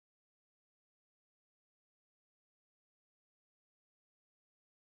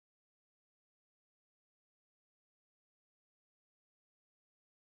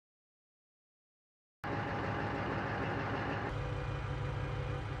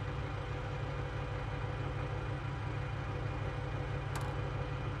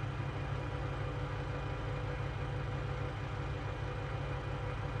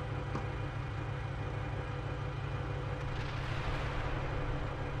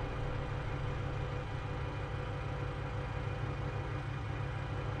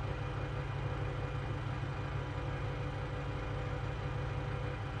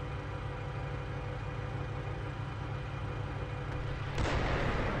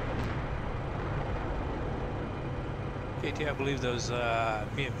KT, I believe those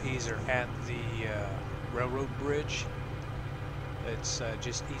BMPs are at the railroad bridge. It's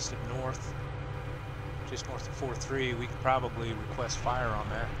just east of north, just north of 4-3. We could probably request fire on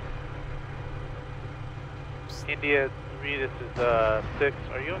that. India 3, this is 6.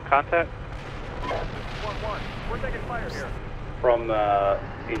 Are you in contact? 1-1. We're taking fire here. From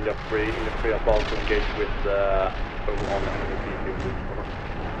India 3 about to engage with 1 enemy.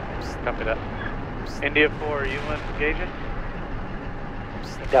 Copy that. India 4, are you engaging?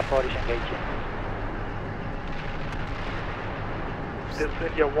 India 4 is engaging. This is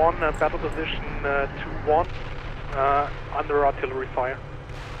India 1, battle position 2-1, under artillery fire.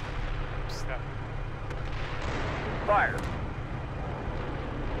 Fire.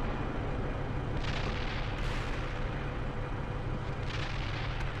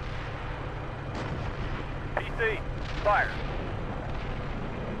 PC, fire.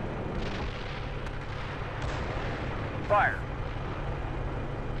 Fire.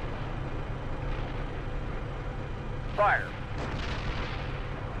 Fire.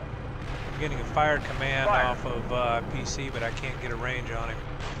 I'm getting a fire command off of PC, but I can't get a range on him.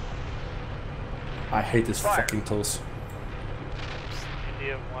 I hate his fucking tools.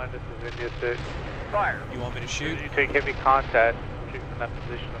 India 1, this is India 6. Fire. You want me to shoot? You take heavy contact, shoot from that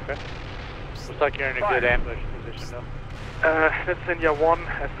position, okay? Looks like you're in a good ambush position though. That's India 1.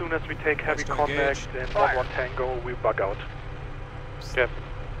 As soon as we take heavy Let's contact engage. in 1-1 Tango, we bug out. Okay.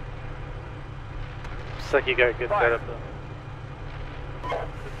 Looks like you got a good setup though.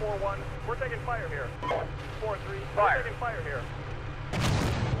 4-1, we're taking fire here. 4-3, we're taking fire here.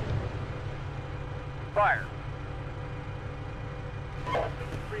 Fire.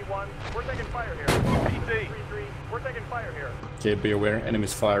 3-1, we're taking fire here. PC. 3-3, we're taking fire here. Okay, be aware,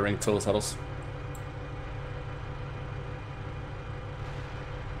 enemies firing tool saddles.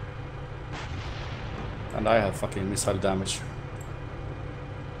 And I have fucking missile damage.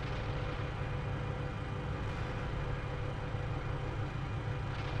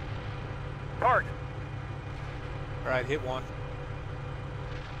 Target. Alright, hit one.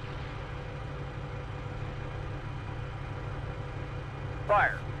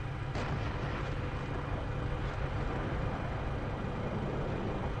 Fire.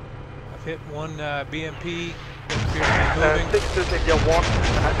 I've hit one BMP. Moving. 6 is India 1,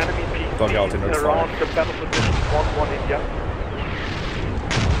 enemy Bug out in PC red around fire. the battle position 1-1 India.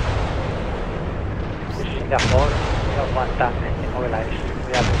 This is India 4, we have 1 tank immobilized.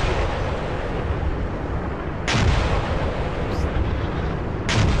 We have retreated.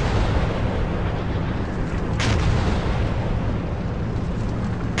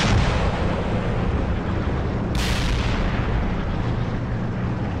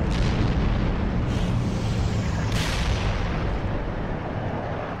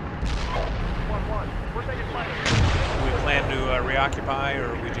 Reoccupy, or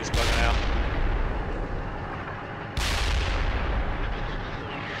are we just bugging out?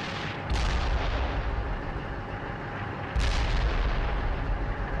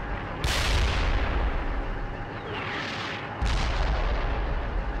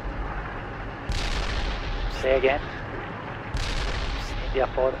 Say again. India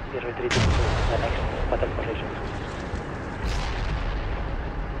 4 is retreating to the next battle position.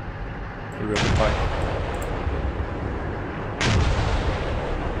 Reoccupy.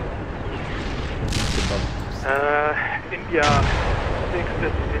 India 6,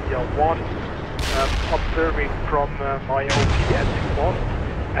 this is India 1. Observing from my OP at 2-1,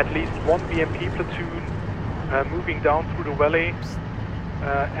 at least 1 BMP platoon moving down through the valley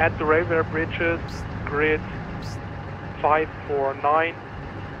at the railway bridges, grid 549,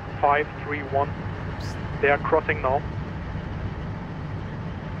 531. They are crossing now.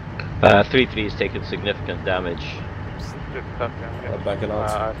 3-3 is taking significant damage. Good stuff, yeah. Back it out.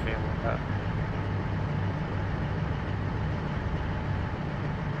 I see him.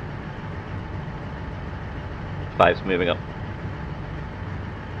 Five's moving up.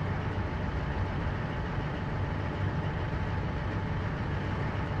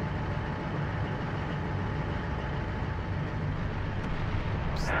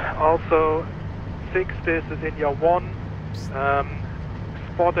 Also, 6, this is India 1.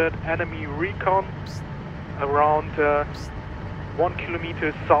 Spotted enemy recon around 1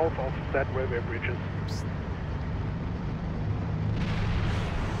 kilometer south of that railway bridges.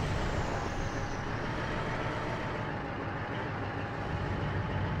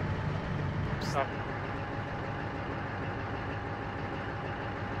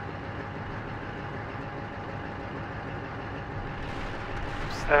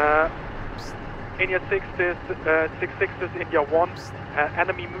 India 6 is 6-6 is India 1.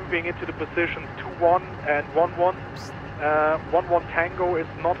 Enemy moving into the positions 2-1 and 1-1. 1-1 Tango is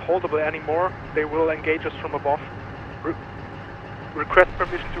not holdable anymore. They will engage us from above. Request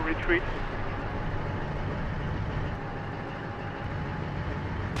permission to retreat.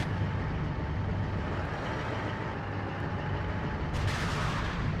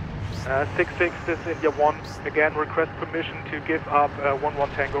 Uh, 6-6, this is India 1. Again, request permission to give up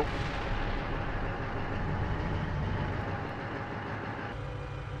 1-1 Tango.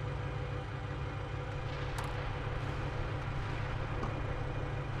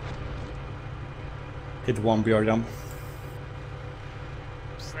 Hit one BRDM.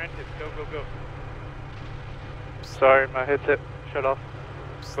 Granted, go. Sorry, my headset shut off.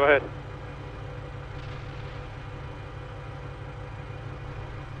 Go ahead.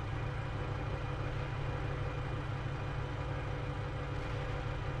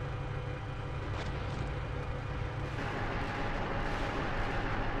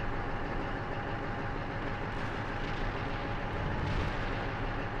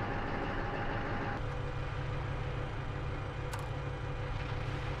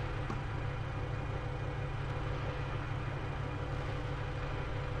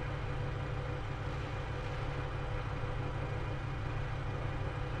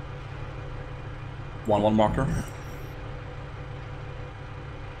 One marker. This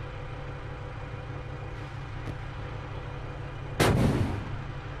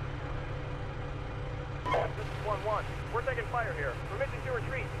is 1-1. We're taking fire here. Permission to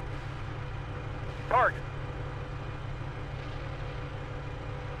retreat. Target.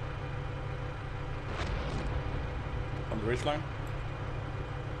 On the ridgeline.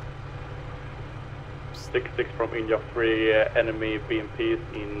 6-6 from India 3, enemy BMPs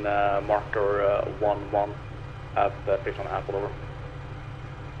in marker 1-1 at 6.5 over.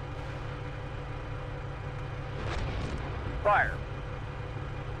 Fire.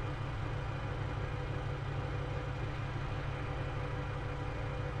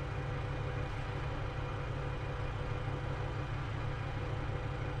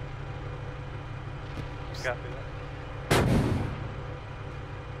 Copy that.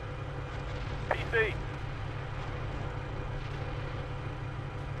 PC.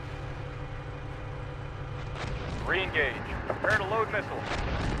 Re-engage. Prepare to load missiles.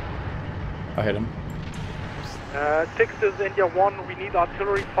 I hit him. 6 is India 1. We need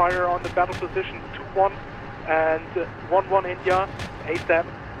artillery fire on the battle positions 2-1 and 1-1 India ASAP.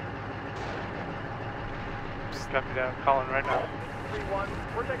 Copy that. I'm calling right now. 3-1.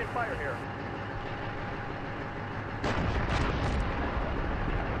 We're taking fire here.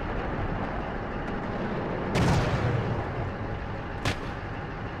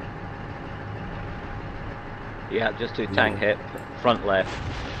 Yeah, just do tank hit, front left.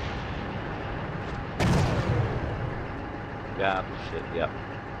 Yeah, shit, yeah.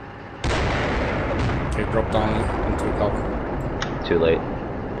 Okay, drop down into the cover. Too late.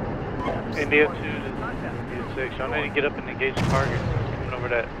 India 2 to India 6. I need to get up and engage the target. I'm coming over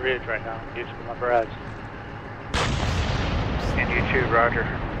that ridge right now. Engaging with my barrage. India 2, roger.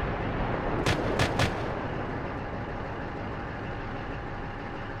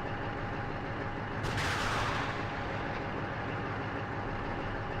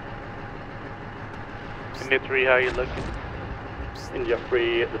 India 3, how you looking? India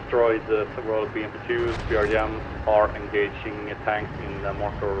 3 destroyed several BMP2s. BRDMs are engaging tanks in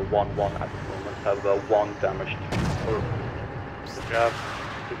marker 1-1 at the moment. Have 1 damaged. Good job.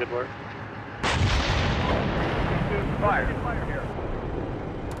 Good work. Fire. Fire here.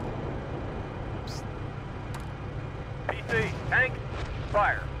 PC. Tank.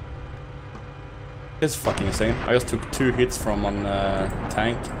 Fire. It's fucking insane. I just took 2 hits from one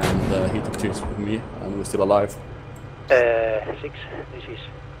tank and he took 2 hits with me and we're still alive. 6, this is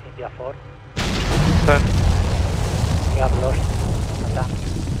India 4. 10. We have lost attack.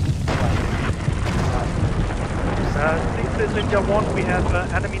 6 is India 1. We have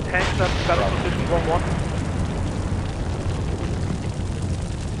enemy tanks at battle position 1-1.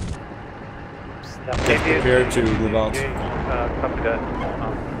 Prepare to move out. Copy that.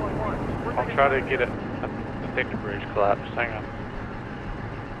 I'll try to get it. I think the bridge collapsed. Hang on.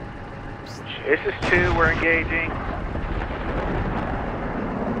 This is 2. We're engaging.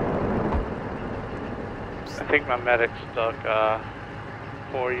 I think my medic's stuck.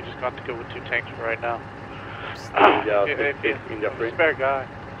 4, you just got to go with 2 tanks for right now. India 3. Spare guy.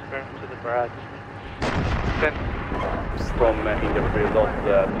 Spare him to the barrage. 10. From India 3, lost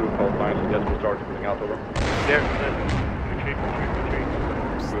 2 call signs. Yes, we started moving out over. There, retreat.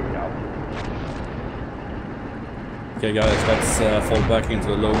 Moving out. Okay guys, let's fall back into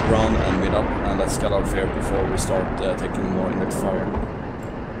the low ground and meet up and let's get out of here before we start taking more index fire.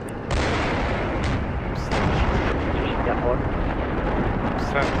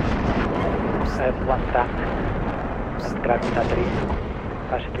 aircraft battery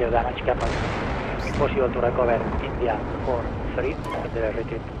has clear damage capable. Possible to recover India 4-3 in the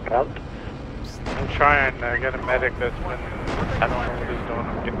retreat route. I'm trying, I got a medic that's been, I don't know what he's doing,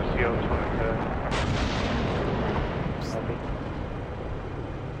 I'm getting the CO2 Copy.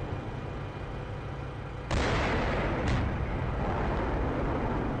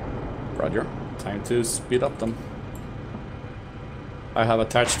 Roger. Time to speed up them. I have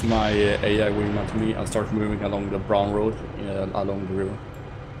attached my AI wingman to me and start moving along the brown road along the river.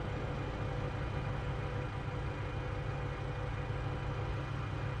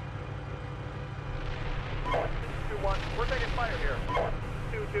 We're taking fire here.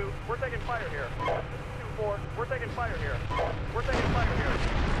 2-2, we're taking fire here. 2-4, we're taking fire here. We're taking fire here.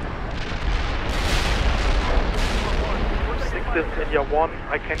 6 is India 1.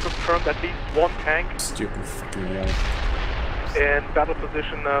 I can confirm at least one tank Stupid fucking AI. in battle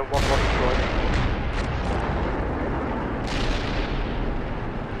position 1-1 destroyed.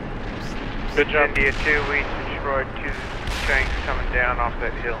 Good job. India 2, we destroyed 2 tanks coming down off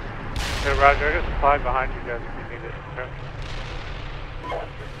that hill. Hey, Roger, I got supply behind you guys if you need it. Okay.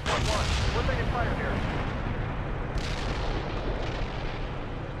 1-1, we're taking fire here.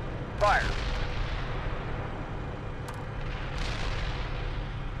 Fire.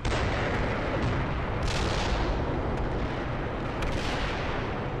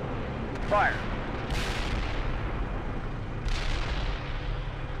 Fire.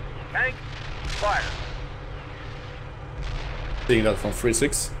 Tank, fire. Seeing that from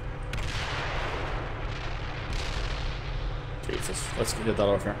 3-6. Jesus, let's get that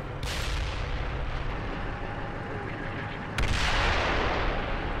off here.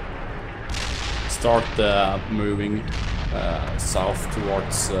 Start moving south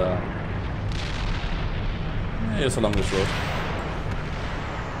towards just along this road.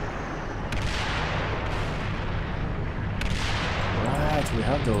 Right, we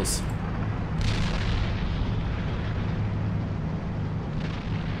have those.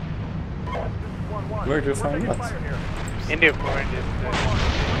 Where do you find that? India 4 India 6.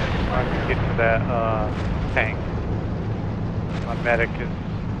 I can get to that tank. My medic is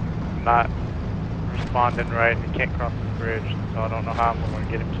not responding right and he can't cross the bridge, so I don't know how I'm going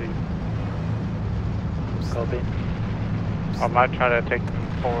to get him to you. Copy. I might try to take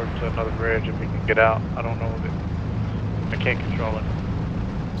him forward to another bridge if he can get out. I don't know that I can't control it.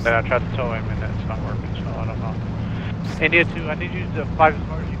 Then I tried to tow him and it's not working, so I don't know. India 2, I need you to fly as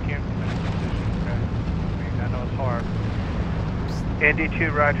hard as you can from this position, okay? I mean, I know it's hard. India 2,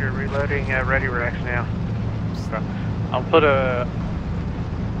 roger, reloading ready racks now. Okay. I'll put a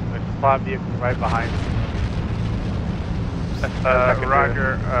supply vehicle right behind you.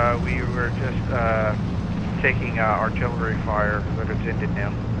 Roger, we were just taking artillery fire, but it's ended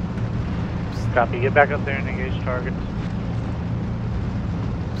now. Copy, get back up there and engage targets.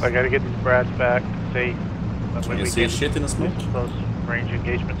 I gotta get these brads back safe. Can you see shit in the smoke? Close range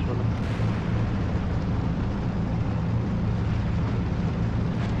engagements with them.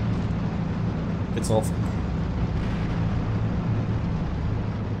 It's off.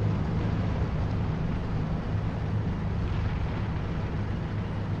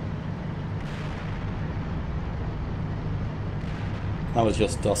 Now it's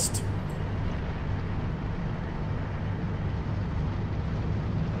just dust.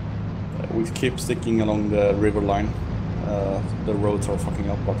 We keep sticking along the river line. The roads are fucking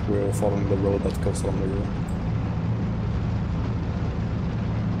up, but we're following the road that goes along the river.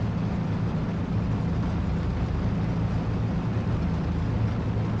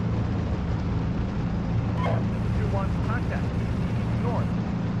 Contact. North.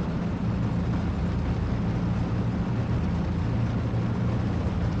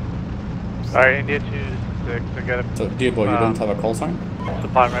 Alright, India 2 6, I got a So, dear boy, you don't have a call sign?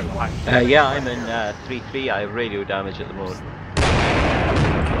 supply right behind. Yeah, I'm in 3-3. I have radio damage at the moment.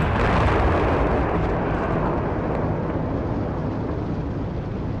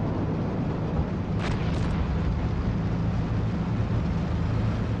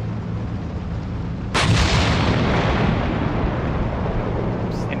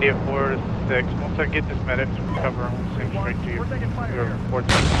 India 4 6. Once I get this medic to recover, I'm going to send straight to you. We're taking fire Your here.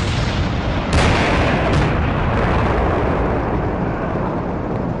 reports.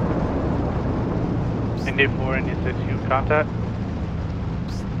 India 4, India 6, you in contact?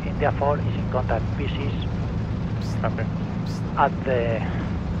 India 4 is in contact. PCs Copy. at the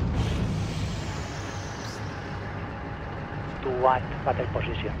 2-1 battle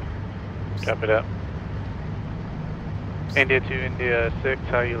position. Copy that. India 2, India 6,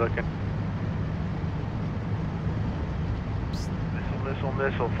 how you looking?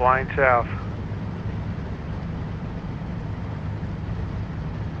 Missile, flying south.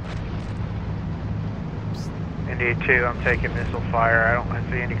 India 2, I'm taking missile fire. I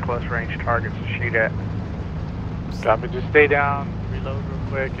don't see any close range targets to shoot at. Copy, just stay down, reload real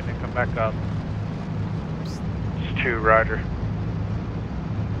quick, and then come back up. It's 2, roger.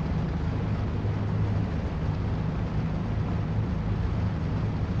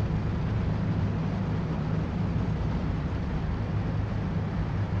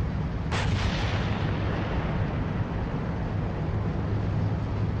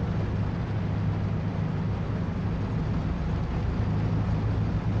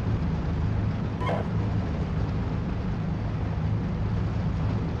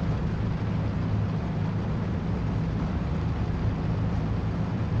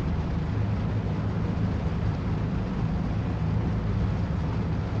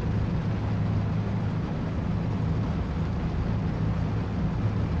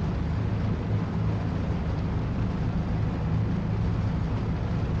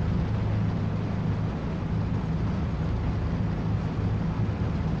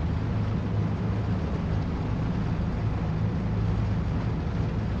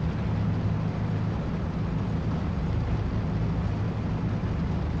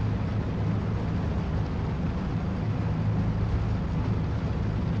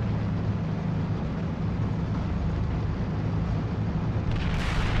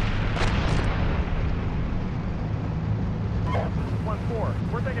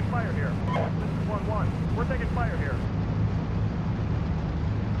 We're taking fire here. This is 1-1. We're taking fire here.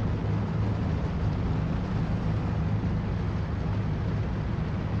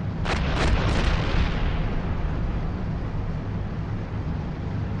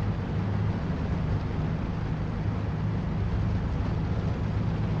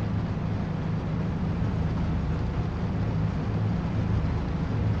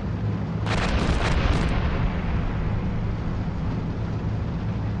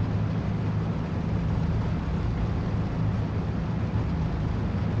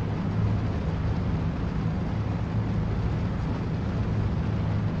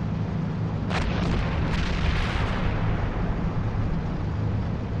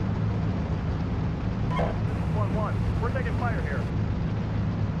 We're taking fire here.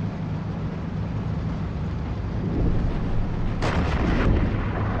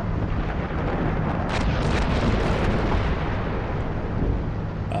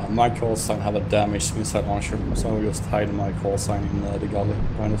 My call sign have a damaged missile launcher, so I'll just hide my call sign in the galley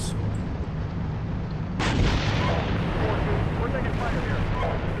behind us. We're taking fire here.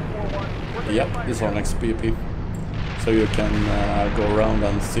 Yep, this is our next BP. So you can go around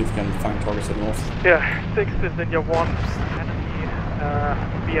and see if you can find targets at the north. Yeah, 6 is India 1. Enemy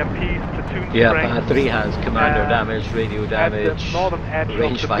BMP platoon Yeah, strength. 3 has commander damage, radio At the damage, northern edge of the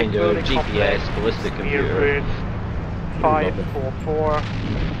big rangefinder, building GPS, complex, ballistic near computer. bridge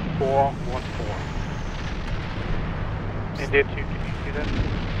 544414. India 2, can you see that?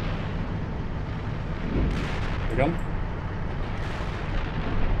 Again?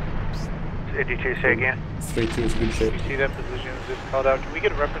 India 2, say again. 3-2 is good shape. You see that position is just called out. Can we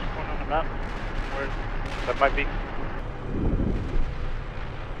get a reference point on the map? Where that might be?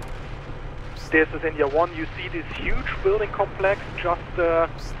 This is India 1. You see this huge building complex just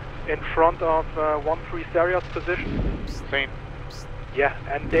in front of 1-3 Seria's position. Same. Yeah,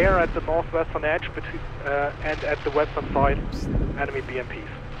 and there at the northwestern edge and at the western side, enemy BMPs.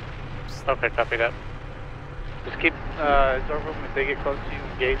 Okay, copy that. Just keep observe them. If they get close to you,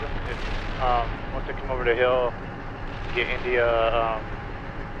 engage them. If once they come over the hill, get India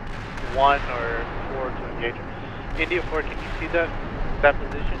 1 or 4 to engage them. India 4, can you see that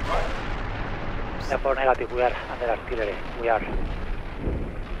position? Yeah, 4 negative, we are under artillery. We are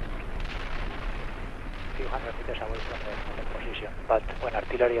few hundred meters away from the position, but when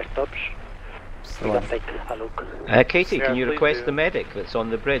artillery stops, we can take a look. Katie, Yeah, can you please request do. the medic that's on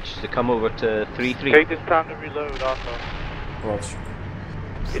the bridge to come over to 3-3? Take this time to reload also. Roger.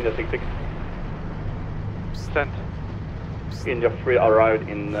 India 6-6. Sent. India 3 arrived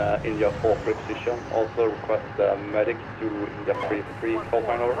in India 4 position. Also request medic to India 3-3. Call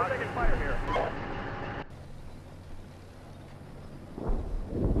sign over. We're taking fire here.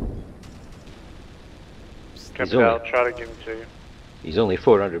 Jump only- out, try to give him to you. He's only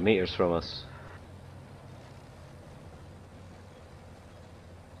 400 meters from us.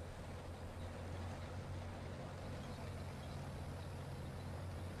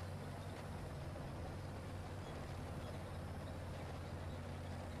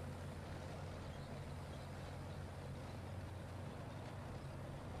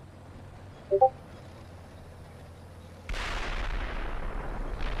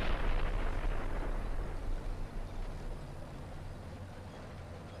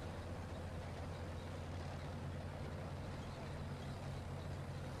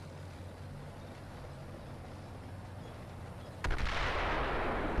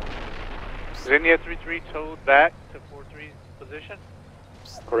 Is India 3-3 towed back to 4-3 position?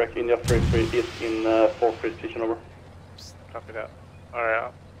 Correct, India 3-3 is in 4-3 position, over. Copy that.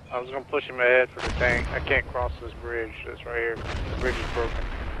 Alright, I was gonna push him ahead for the tank. I can't cross this bridge that's right here. The bridge is broken.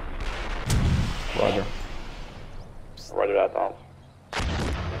 Roger. Roger that, out.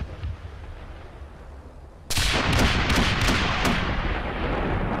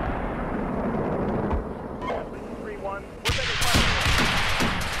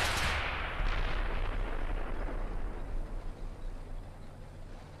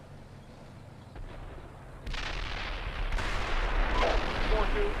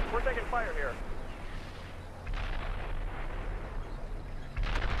 We're taking fire here.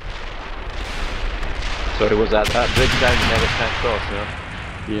 Sorry, was that bridge down you never can't cross, no?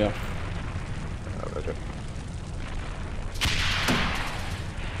 Yeah. Oh, roger.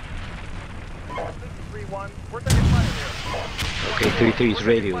 3-1, we're taking fire here. Okay, 3-3's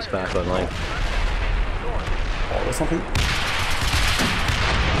radio is back online. Oh, or something.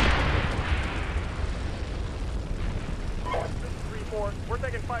 We're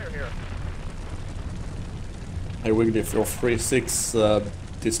taking fire here. Hey Wiggly, if you're 3-6,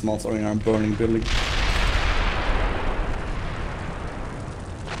 dismount in our burning building.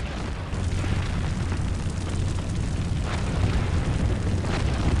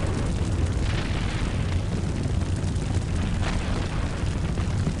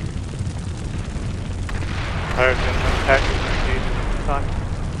 Alright, gentlemen, tactics engaged at this time.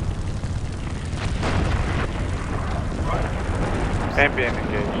 And being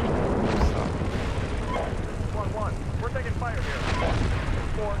engaged. 1-1, we're taking fire here.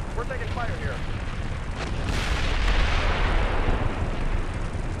 4, we're taking fire here.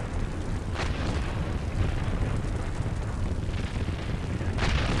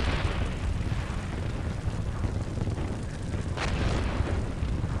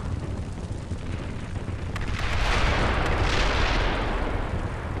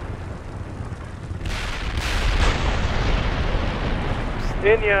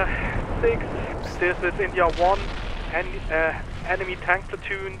 India 6, this is India 1, and enemy tank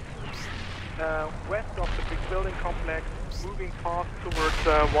platoons west of the big building complex, moving fast towards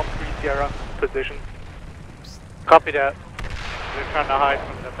 1-3 Sierra position. Copy that. They're trying to hide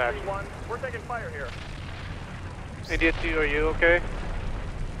from the faction. 3-1, we're taking fire here. India 2, are you okay?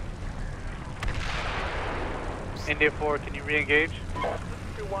 India 4, can you re-engage?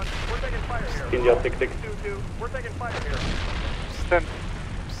 2-1, we're taking fire here. India 6-6. 2-2, we're taking fire here. 10.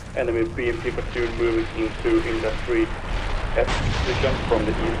 Enemy BMP platoon moving into India 3 S position from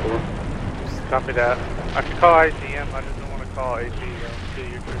the east, over. Copy that. I can call ICM, I just don't want to call AC until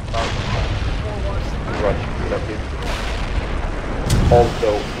your troops out. Roger, that is. Also,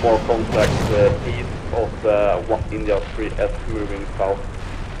 more contacts east of 1 India 3S moving south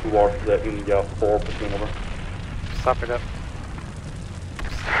towards the India 4 platoon, over. Copy that.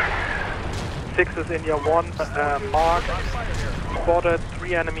 6 is India 1, mark, spotted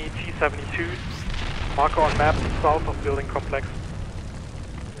 3 enemy T-72s, marker on map south of building complex.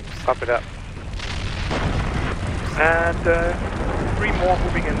 Copy that. And 3 more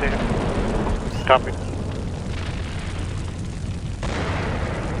moving in there. Copy.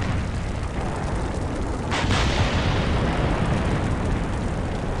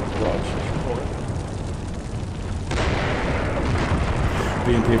 Roger.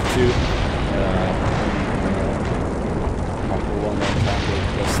 BMP 2. Marker 1 and Tango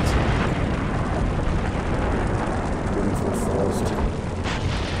West. Moving for forest.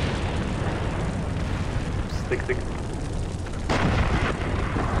 6-6.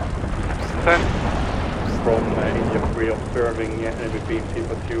 10. From India 3 observing enemy BMP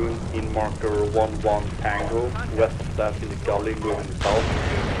platoon in marker 1-1 Tango, west of that in the gully moving south.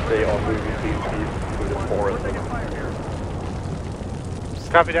 They are moving BMPs to the forest.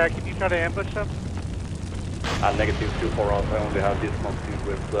 Copy that. Can you try to ambush them? Negative 2 for us. I only have this mounted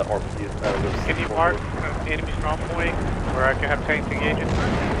with RPGs. Can you mark an enemy strong point where I can have tanks engage it?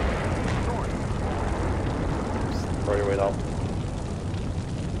 Throw your way down.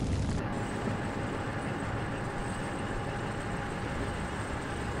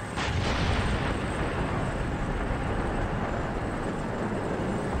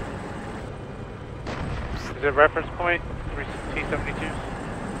 Is it reference point? 3 T-72s?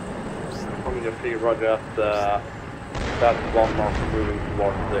 From India 3, roger at that one marker moving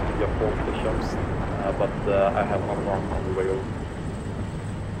towards the India 4 position, but I have one mark on the way over.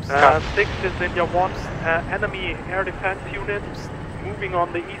 6 is India 1, enemy air defense unit moving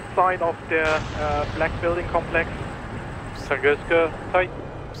on the east side of the black building complex. Tunguska type?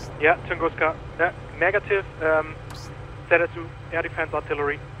 Yeah, Tunguska. Negative, ZSU, air defense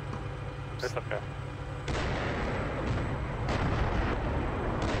artillery. It's okay.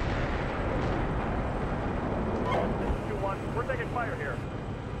 We're taking fire here.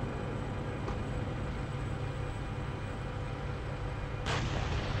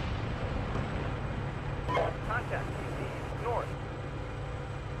 Contact, north.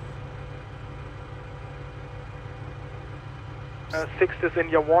 Six is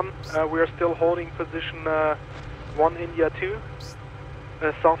India 1. We are still holding position 1 India 2.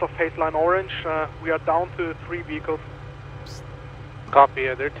 South of Baseline Orange. We are down to 3 vehicles. Copy.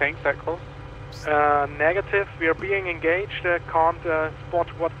 Are there tanks that close? Negative. We are being engaged. Can't spot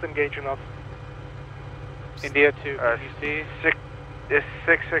what's engaging us. India 2, can you see? This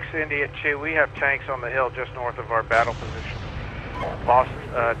 6-6 India 2, we have tanks on the hill just north of our battle position. Lost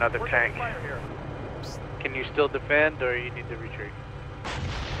another We're tank. taking fire here. Can you still defend or you need to retreat?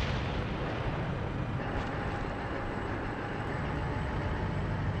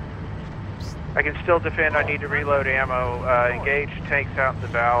 I can still defend, I need to reload ammo. Engage tanks out in the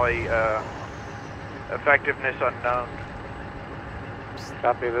valley. Effectiveness unknown.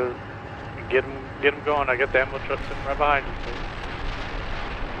 Copy this. Get them going. I got the ammo truck sitting right behind you.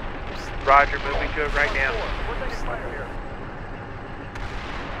 Roger, moving to it right now. We're taking fire here.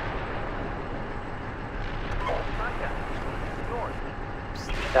 Contact, north.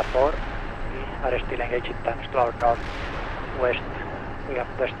 India 4, we are still engaging tanks to our northwest. We have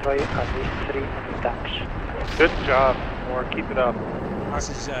destroyed at least 3 enemy tanks. Good job, Moore. Keep it up. This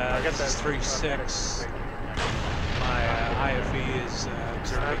is 3-6. My IFE is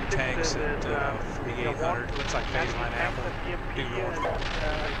observing tanks at 4800. Looks like baseline ammo due north.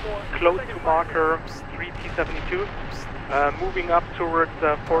 Close to marker 3T72. Moving up towards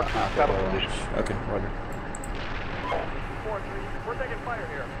 4-2 battle position. Okay, roger. 4-3. We're taking fire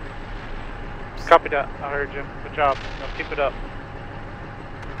here. Copy that. I heard you. Good job. Now keep it up.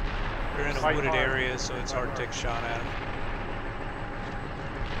 They're in a wooded area, so it's hard to take a shot at them.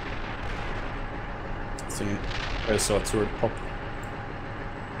 See, I saw a turret pop.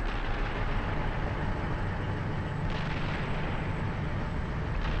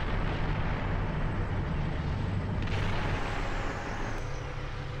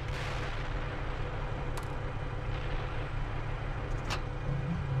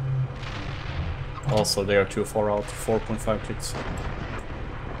 Also, they are too far out, 4.5 clicks.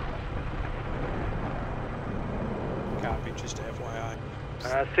 Copy, just FYI.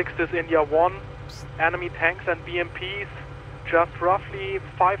 6 is India 1. Enemy tanks and BMPs just roughly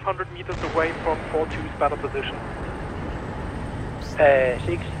 500 meters away from 4-2's battle position. 6, this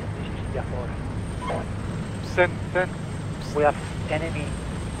is India 4. Send. We have enemy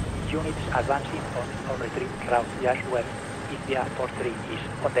units advancing on our retreat route, just where India 4-3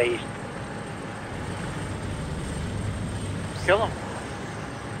 is, on the east. Kill them.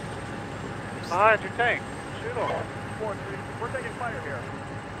 Behind your tank. Shoot them. 4-3. We're taking fire here.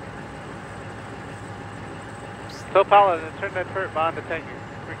 Tell Paladin to turn that turret behind the tank.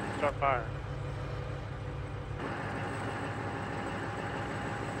 We can start firing.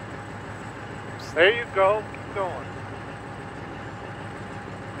 There you go. Keep going.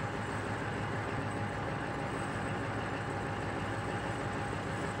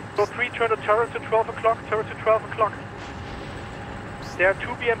 So 3, turn the turret to 12 o'clock, turret to 12 o'clock. There are 2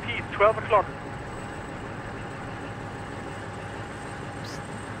 BMPs, 12 o'clock.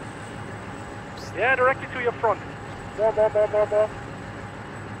 Yeah, directly to your front. More.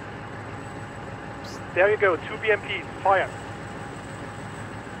 There you go, 2 BMPs, fire.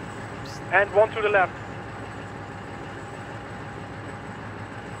 And 1 to the left.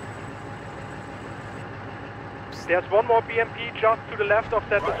 There's 1 more BMP just to the left of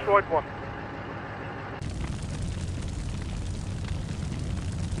that destroyed one.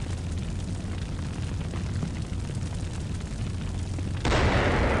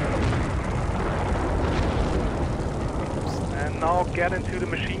 And now get into the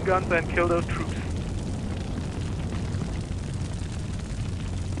machine guns and kill those troops.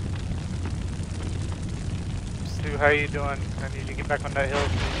 Stu, how you doing? I need you to get back on that hill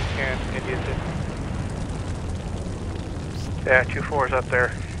as soon as you can. India 2. Yeah, 2-4's up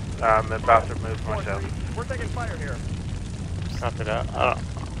there. I'm about to move myself. 4-3. We're taking fire here. Copy that.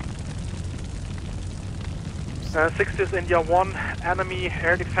 6 is India 1, enemy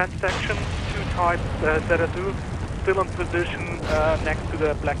air defense section, 2 types ZSU, still in position next to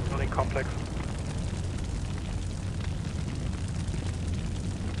the black building complex.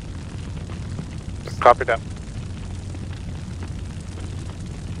 Copy that.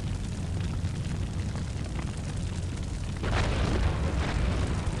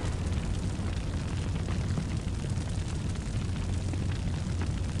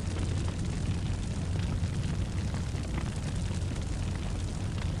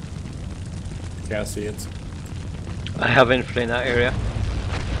 Okay, I see it. I have infantry in that area.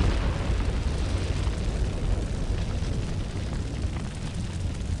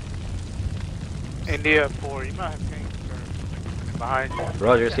 India 4, you might have tanks behind you.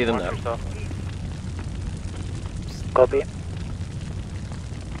 Roger, see them Watch now. yourself. Copy.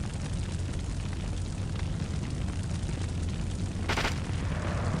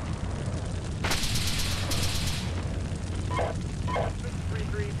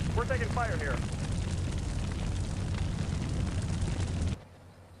 We're taking fire here.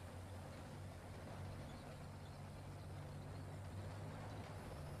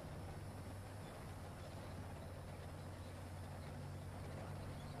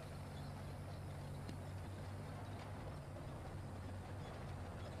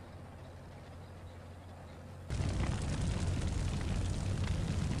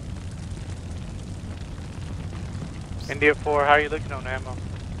 India 4, how are you looking on ammo?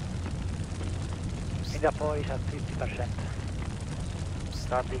 India 4 is at 50%.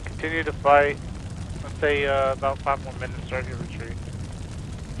 Copy. Continue to fight. Let's say about 5 more minutes, start your retreat.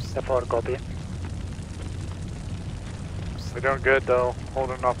 India 4, copy. We're doing good though,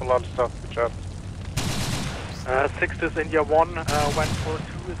 holding off a lot of stuff. Good job. 6 is India 1, when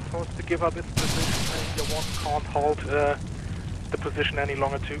 4-2 is supposed to give up its position. India 1 can't hold the position any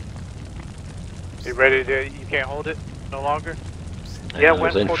longer too. You ready to, you can't hold it no longer? Yeah,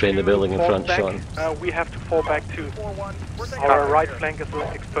 There's when infantry in the 4-2 building in falls front, back, Sean. we have to fall back too. 4-1, we're taking Our fire right here. flank is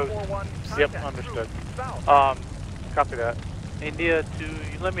exposed. 4-1, Yep, contact. understood. South. Copy that. India 2,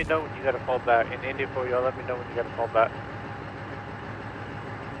 you let me know when you gotta fall back. And India 4, y'all let me know when you gotta fall back.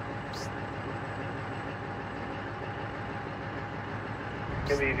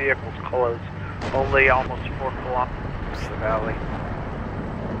 Enemy vehicles close. Only almost 4 kilometers to the valley.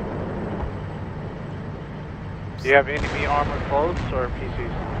 Do you have enemy armor close or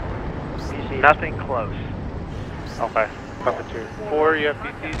PCs? PC. Nothing close. Okay, copy 2. 4, you have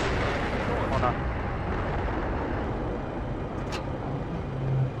PCs? Hold on.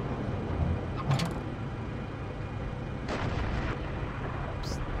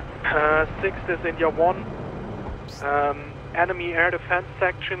 6 is India 1. Enemy air defense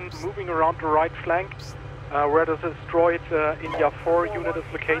section moving around the right flank, where the destroyed India 4 unit is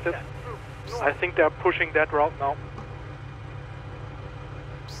located. I think they're pushing that route now.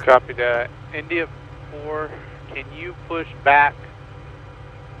 Copy that. India 4, can you push back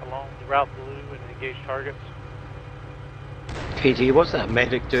along the route blue and engage targets? KG, what's that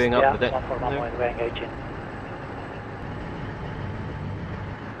medic doing up Yeah, with it? 141 we're engaging.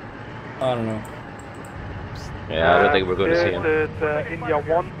 I don't know. Yeah, I don't think we're going to see him. This is India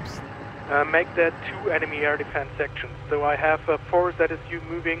 1. Make that 2 enemy air defense sections. So I have a force that is you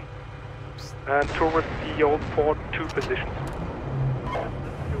moving towards the old Fort 2 position.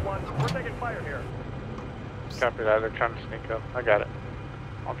 2-1, we're taking fire here. Copy that, they're trying to sneak up. I got it.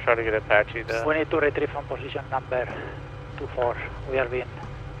 I'll try to get Apache there. We need to retrieve from position number 2-4. We are being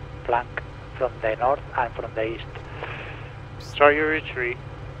flanked from the north and from the east. Start your retreat.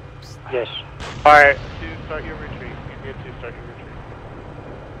 Yes. Alright, 2, start your retreat. India 2, start your retreat.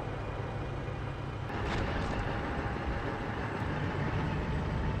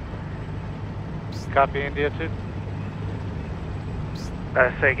 Copy India 2.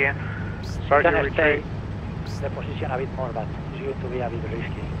 Say again. Start your Can stay retreat. the position a bit more, but it's going to be a bit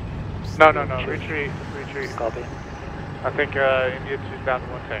risky. No, retreat, retreat. Copy. I think India 2's down to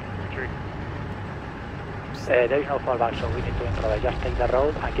 1 tank. Retreat. There is no fallback, so we need to improvise. Just take the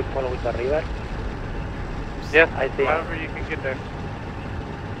road and keep following the river. Yes, I think- however you can get there.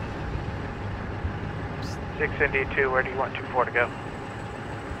 6 India 2, where do you want 2-4 to go?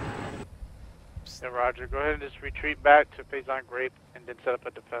 Yeah, Roger. Go ahead and just retreat back to Paysan Grape and then set up a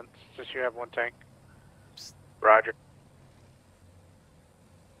defense. Just you have 1 tank. Roger.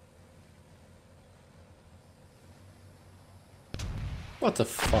 What the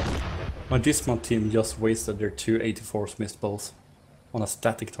fuck? My dismount team just wasted their 2 84 Smith balls on a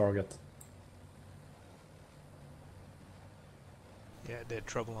static target. Yeah, they had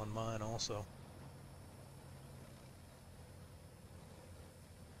trouble on mine also.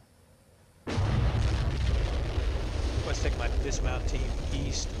 Let's take my dismount team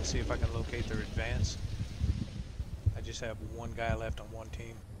east and see if I can locate their advance. I just have 1 guy left on 1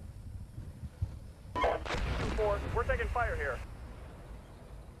 team. 2-4, we're taking fire here.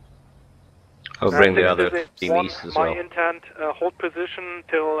 I'll bring the 6 other is team 1. east as My well. intent, hold position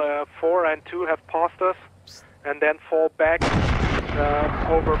till 4 and 2 have passed us, and then fall back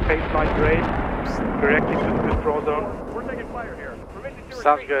over Baseline Grade, directly to the withdrawal zone. We're taking fire here. Permission to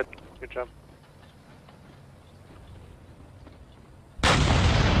Sounds retreat. good. Good job.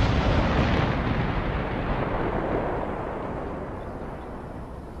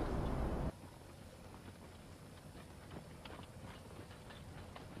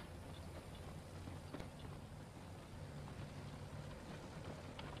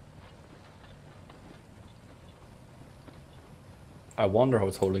 I wonder how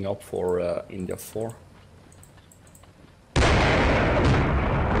it's holding up for India 4.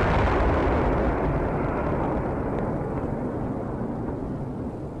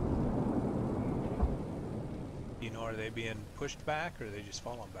 You know, are they being pushed back or are they just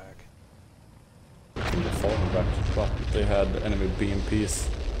falling back? I think they're falling back, but they had enemy BMPs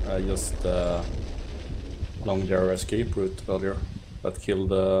just along their escape route earlier that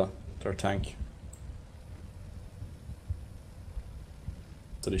killed their tank.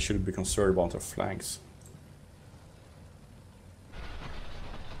 So they should be concerned about their flanks.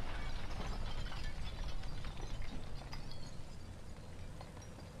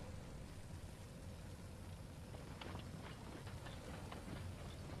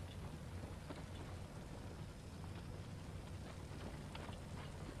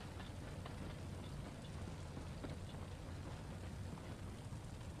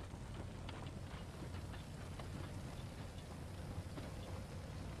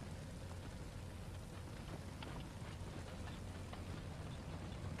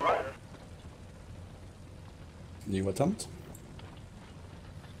 New attempt.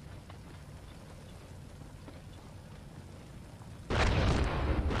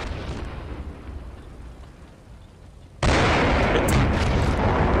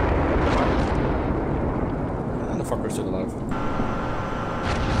 And the fucker's still alive.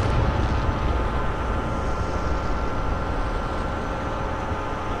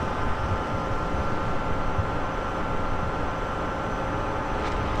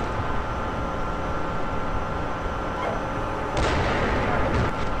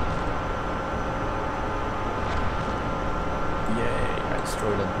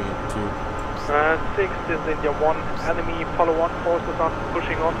 Six is India 1. Enemy follow-on forces are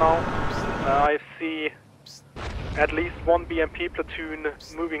pushing on now. I see at least one BMP platoon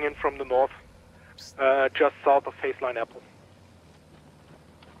moving in from the north, just south of Faceline Apple.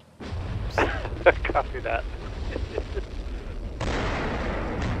 Copy that.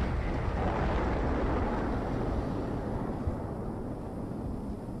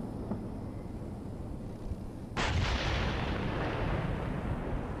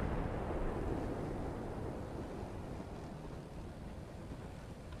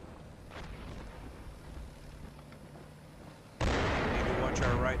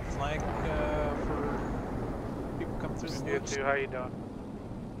 Our right flank for people come through the woods. How you doing?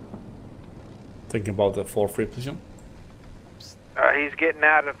 Thinking about the 4-3 position. He's getting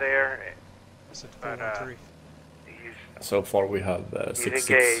out of there. That's at 413. So far we have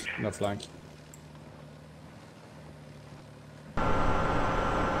 6-6 in the flank.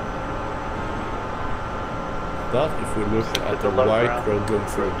 But if we look at the right road going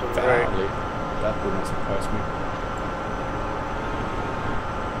through a valley, that would not surprise me.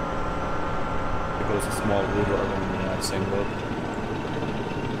 Because a small river along the same road.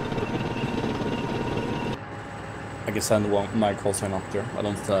 I can send my call sign up there. I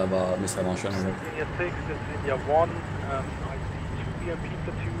don't have a missile launcher anyway. India 6 is India 1. I see 2 BMP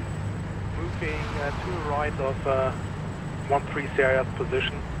platoons moving to the right of 1-3 Sierra's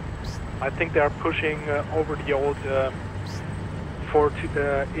position. I think they are pushing over the old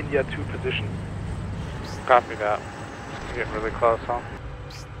India 2 position. Copy that. You're getting really close, huh?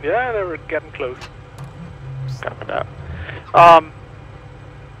 Yeah, they were getting close. Copy that.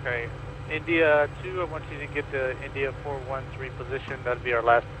 Okay. India 2, I want you to get the India 413 position. That'll be our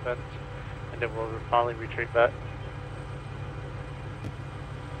last defense. And then we'll finally retreat back.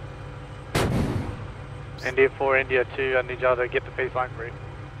 India 4, India 2, I need y'all to get the baseline free.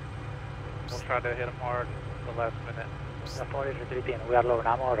 We'll try to hit them hard at the last minute. India 4 is retreating. We are low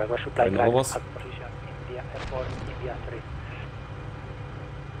now. Our supply track at position India 4, India 3.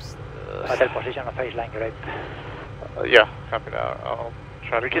 Hotel position of baseline, great. Yeah, copy that. I'll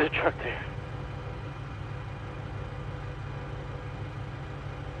try to get a truck there.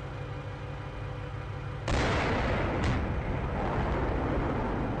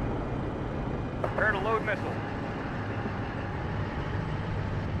 Prepare to load missile.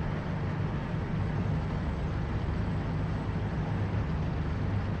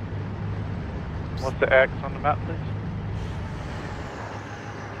 What's the X on the map, please?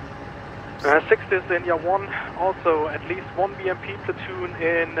 6 is India 1, also at least one BMP platoon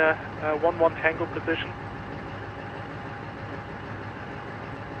in 1-1 Tango position.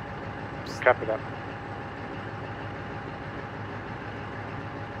 Copy that.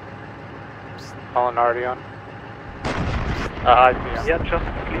 Colin already on? I see him. Yeah, just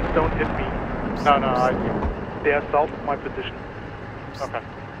please don't hit me. No, I see him. They are south of my position. Okay.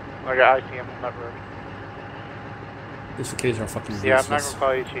 Okay, I see him on that road. This occasion are fucking useless. Yeah, I'm not gonna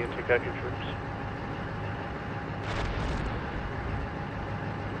call HE and take out your troops.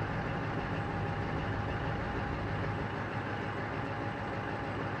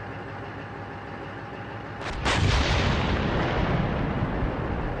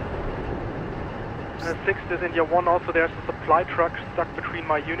 6, this is India 1. Also, there's a supply truck stuck between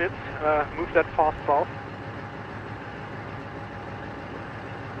my units. Move that fast south.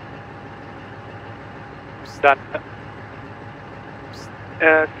 Done.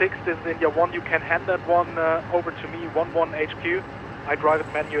 6, this is India 1. You can hand that one over to me, 1-1 HQ. I drive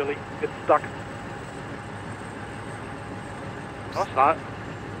it manually. It's stuck. No, it's not.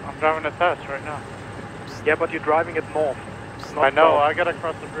 I'm driving it fast right now. Yeah, but you're driving it north. I know, south. I gotta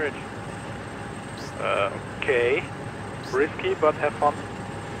cross the bridge. Okay. Risky, but have fun.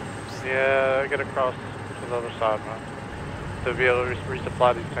 Yeah, I gotta cross to the other side, man. To be able to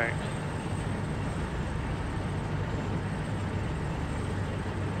resupply these tanks.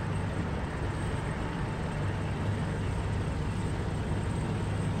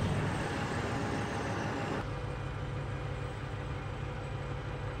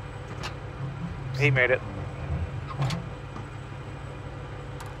 He made it.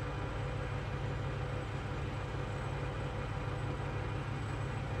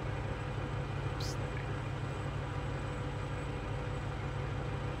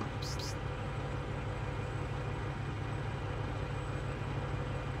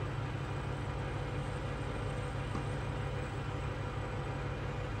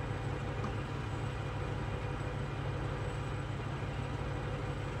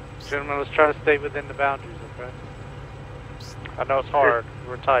 Gentlemen, let's try to stay within the boundaries, okay? I know it's hard.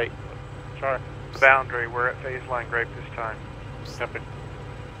 We're tight. Try. Boundary, we're at phase line grape this time. Copy.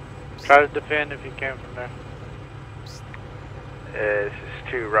 Try to defend if you can from there. This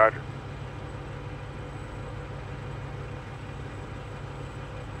is 2, roger.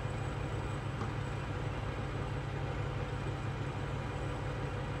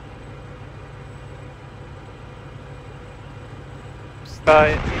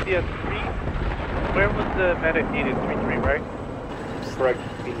 India 3, where was the medic needed? 3-3, right? Correct,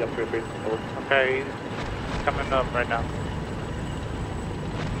 India 3-3. Okay, he's coming up right now.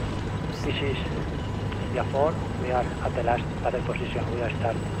 This is India 4. We are at the last battle position. We are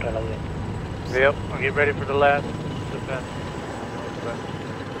start reloading. Yep, I'll get ready for the last defense.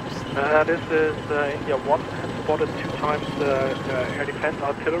 This is India 1. Spotted 2 times air defense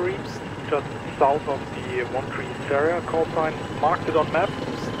artillery just south of the 1-3 area. Call sign marked it on map.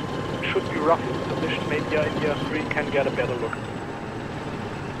 Should be roughly in position. Maybe India 3 can get a better look.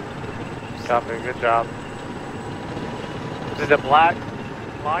 Copy, good job. Is it a black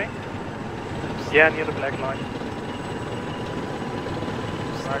line? Yeah, near the black line.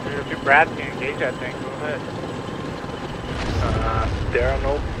 Roger, if your Brad can engage that thing, go ahead. There are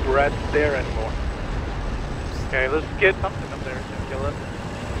no Brads there anymore. Okay, let's get something up there to kill it.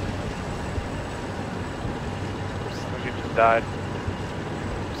 He just died.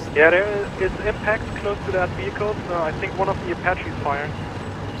 Yeah, there is impact close to that vehicle. I think one of the Apaches firing.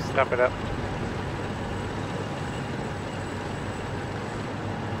 Stop it up.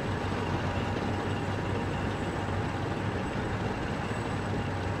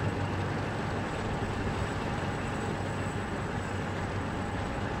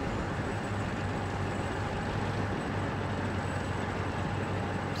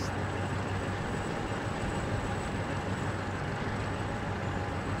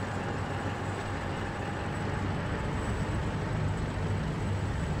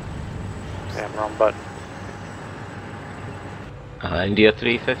 Damn, wrong button. India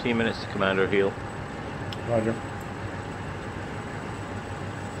 3, 15 minutes to commander heel. Roger.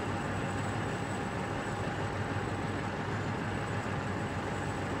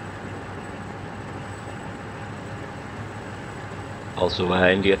 Also,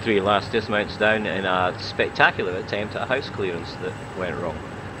 India 3 last dismounts down in a spectacular attempt at a house clearance that went wrong.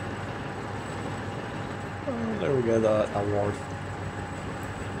 Oh, there we go, the award.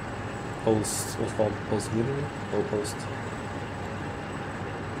 Post, what's called post military or post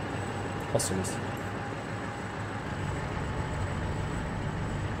posthumous.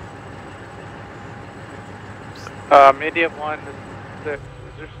 India 1, can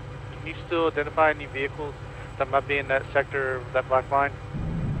you still identify any vehicles that might be in that sector, that black line?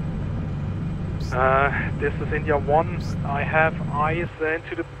 This is India 1. I have eyes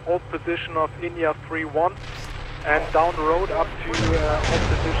into the old position of India 3-1 and down the road up to old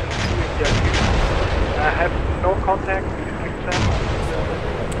position 2 India 2. I have no contact.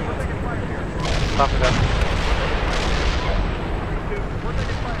 Stop it up.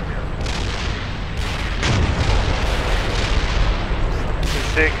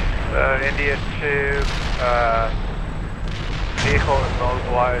 6, India 2, vehicle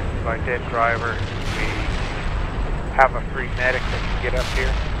immobilized by dead driver. We have a free medic that can get up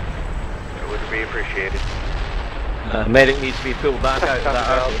here. It would be appreciated. Medic needs to be pulled back out of that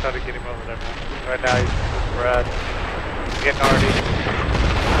I'll arsenal. try to get him over there, man. Right now he's with Brad. Getting already.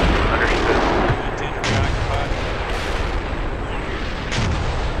 Understood. Intended reoccupied.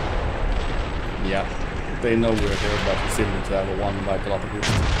 Yeah, they know we're here, but we still need to have a one vital up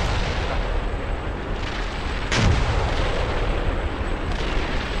against.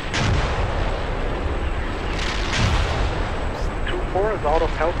 2-4 is out of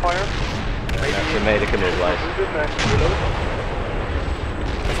Hellfire. That's the medic and midwife.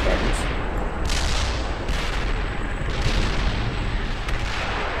 That's backwards.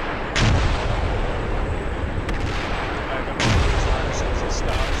 Back up on these lines as it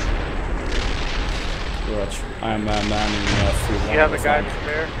stops. Roger. I'm manning through one You have a of the guy flank.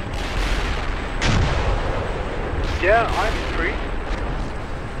 spare? Yeah, I'm free.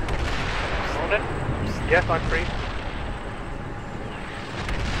 Ronan? Yes, I'm free.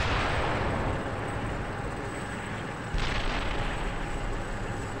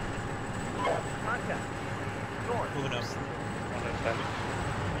 Contact. North. Moving up.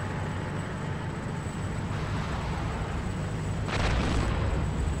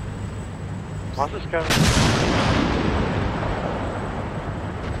 What's this guy?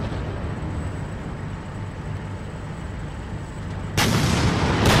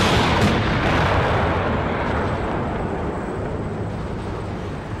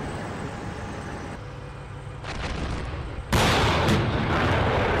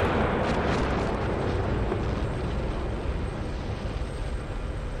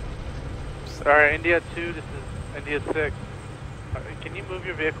 Alright, India 2, this is India 6. Can you move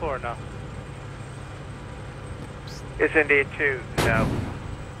your vehicle or no? It's India 2. No.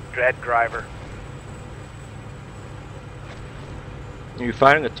 Dread driver. Are you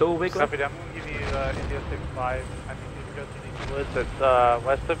firing a tow vehicle? Copy that. I'm going to give you India 6-5. I need you to go to these woods that's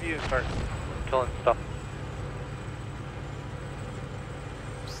west of you and start killing stuff.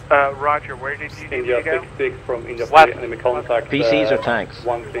 Roger, where did you need India to go? 6-6 from India 3, West. enemy contact. PCs or tanks?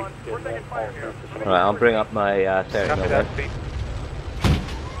 1-6. We're taking fire here. Alright, I'll bring up my 30 Copy mm. that, Pete.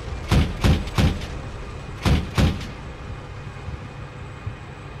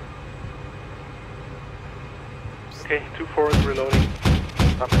 Okay, 2-4 is reloading.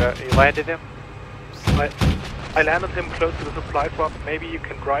 Copy that. You landed him? I landed him close to the supply drop. Maybe you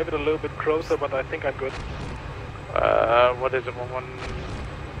can drive it a little bit closer, but I think I'm good. What is it?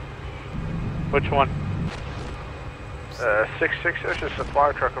 Which one? 6-6, there's a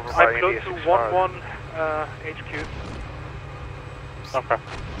supply truck over by I'm close India to 6-5. 1-1 HQ. Okay.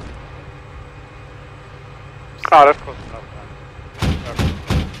 Oh, that's close enough. Okay.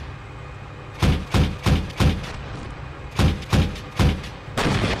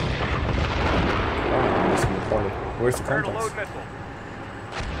 I'm missing the party. Where's the Prepare to contacts? load missile.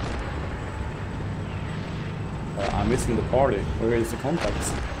 I'm missing the party. Where is the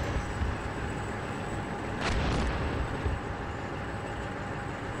contacts?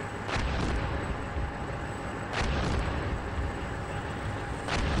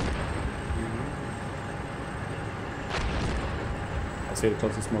 I see the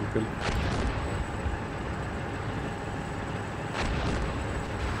closest smoke pill.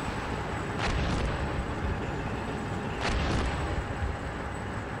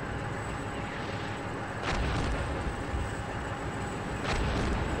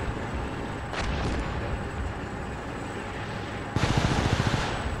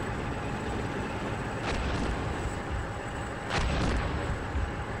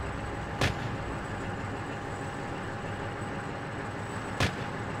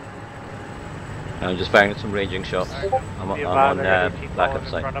 I'm just firing some ranging shots. I'm Be on advised, I got a team backup in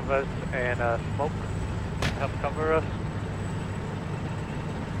site. front of us and smoke to help cover us.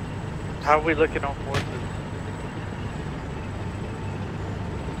 How are we looking on forces?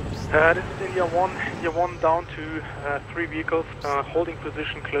 This is India 1. India 1 down to 3 vehicles, holding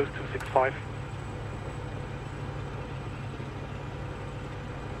position close to 6-5.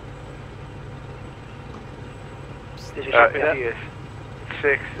 This is India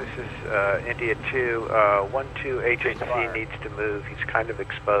 6, this is India 2. 1-2 agency needs to move. He's kind of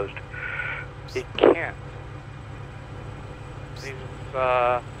exposed. He can't. He's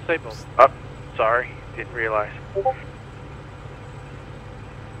disabled. Oh, sorry. Didn't realize.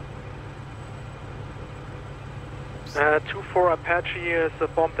 2-4 Apache is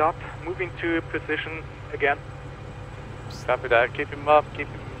bombed up, moving to position again. Copy that. Keep him up. Keep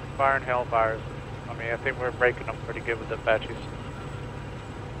him firing hellfires. I mean, I think we're breaking them pretty good with the Apaches.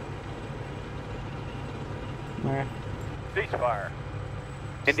 Ceasefire.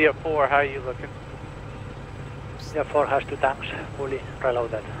 India 4, how are you looking? India 4 has 2 tanks, fully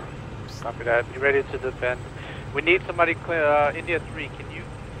reloaded. Copy that. You ready to defend? We need somebody clear, India 3, can you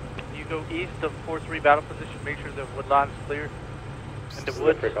go east of 4-3 battle position, make sure the wood line is clear? And the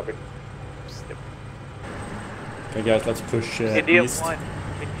woods? Copy. Okay guys, let's push India east. 1,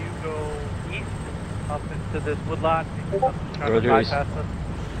 can you go east up into this wood line? Trying to Roger, bypass us.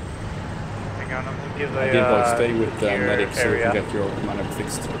 Hang on, I'm going to give a Debo, stay with the secure medic so you area. can get your manic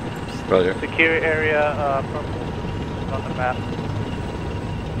fixed. Roger. Secure area purple on the map.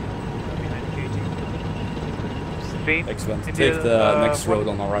 Behind Excellent. India, Take the next one- road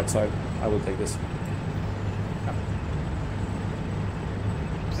on our right side. I will take this.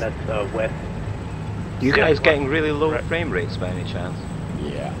 That's west. You guys getting really low frame rates by any chance?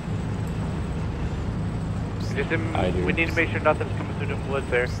 Yeah. We need to make sure nothing's coming through the woods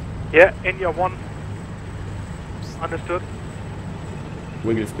there. Yeah, India 1. Understood.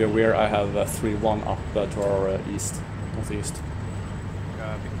 Wiggles, be aware I have 3-1 up to our east, northeast.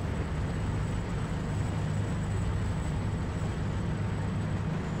 Copy.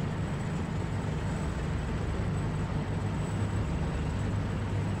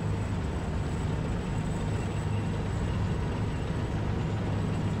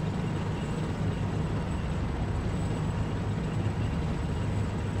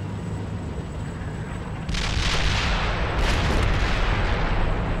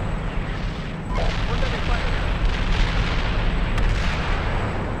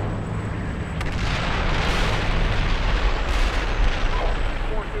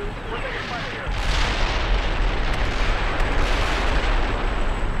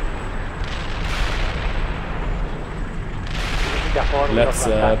 Let's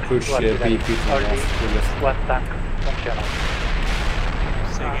push BP to the north. West tank functional.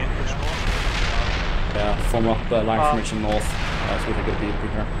 Say again, push north. Yeah, form up line formation north as we take a BP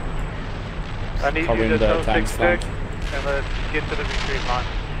here. I need Covering you to the tow tank's 6-6 flank. and let's get to the retreat line.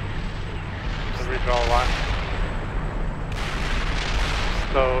 The withdrawal line.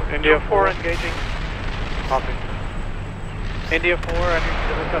 So, India 4 engaging. Copy. India 4, I need you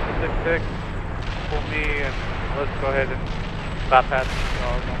to hook up the 6-6. Pull me and let's go ahead and bypass the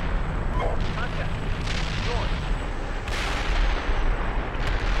withdrawal zone.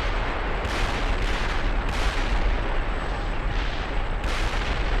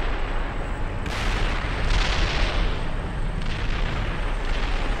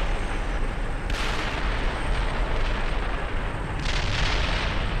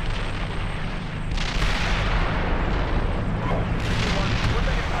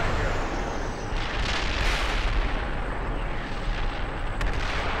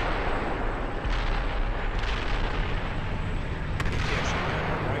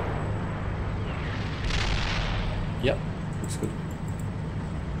 Yep, looks good.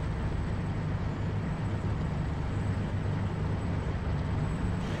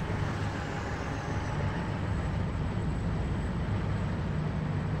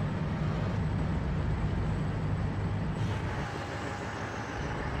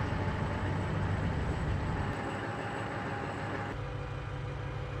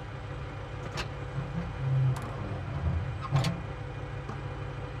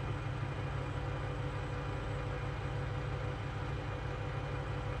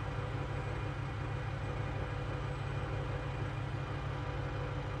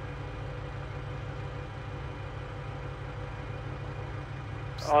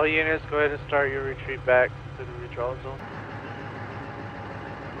 All units, go ahead and start your retreat back to the withdrawal zone.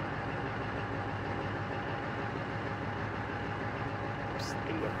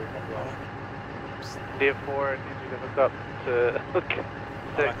 India 4, I need you to hook up to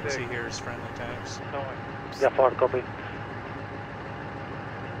All I can 6-6. see here is friendly tanks. Yeah, 4 copy.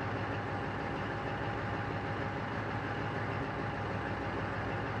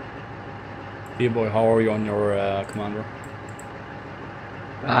 B-boy, how are you on your commander?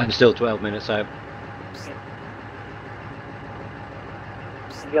 I'm still 12 minutes out.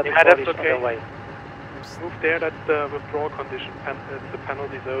 Yeah, that's okay. Move there, that's the withdrawal condition, it's the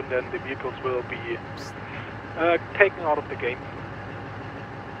penalty zone, then the vehicles will be taken out of the game.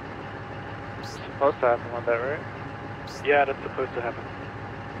 Supposed to happen on that, right? Yeah, that's supposed to happen.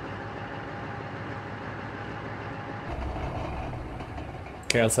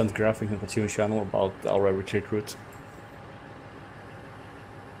 Okay, I'll send graphics in the platoon channel about our retreat route.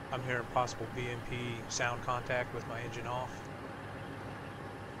 I'm hearing possible BMP sound contact with my engine off.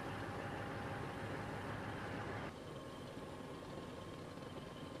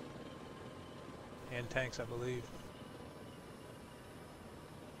 And tanks, I believe.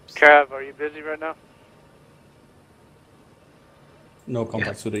 Cav, are you busy right now? No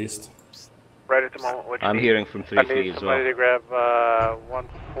contacts to the east. Right at the moment, I'm hearing from I 3-3 need as somebody well. to grab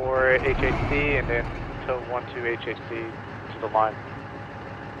 1-4 HHC and then tow 12 HHC to the line.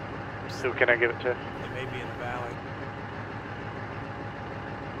 Who can I give it to? It may be in the valley.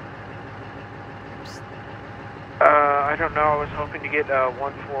 I don't know. I was hoping to get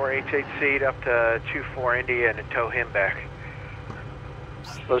 14 HHC up to 24 India and tow him back.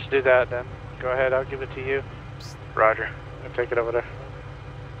 Let's do that then. Go ahead, I'll give it to you. Roger. I'll take it over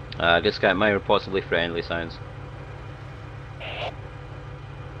there. Discount minor, possibly friendly sounds.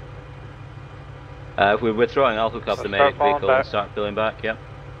 If we're withdrawing, I'll hook up the medic vehicle and start pulling back, yeah?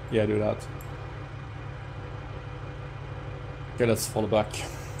 Yeah, do that. Okay, let's fall back.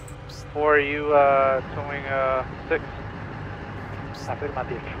 4, are you towing 6?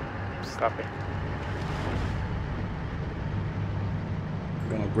 Affirmative. Copy. I'm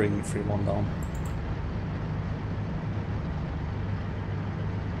gonna bring 3-1 down.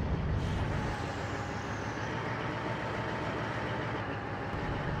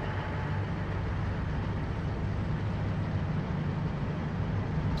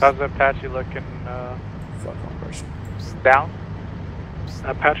 How's the Apache looking? Flight conversion. Down?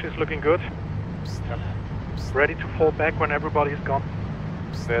 Apache is looking good. Yep. Ready to fall back when everybody's gone.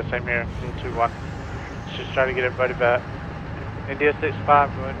 Yeah, same here. 2-1. Just trying to get everybody back. India 6-5,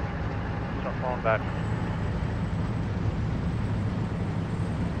 go ahead. Start falling back.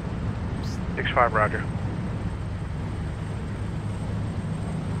 6-5, roger.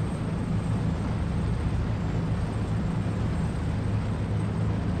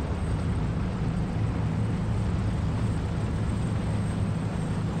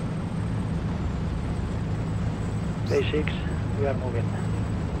 Day 6, we are moving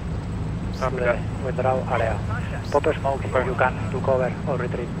Copy to that. the withdrawal area. Pop a smoke if you can to cover or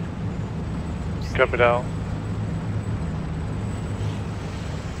retreat. Copy that.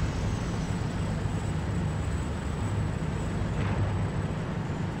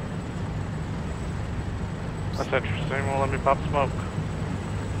 That's interesting. Well, let me pop smoke.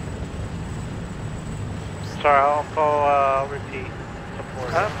 Sorry, I'll repeat.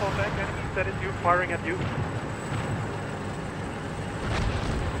 Support. Fall back, enemy, that is you, firing at you.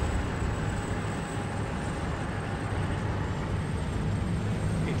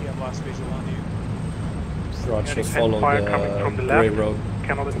 KT, I've lost visual on you. Roger, Getting follow fire coming from the the grey left. road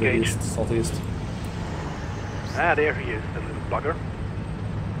Cannot to the engage. east, southeast. Ah, there he is, the little bugger.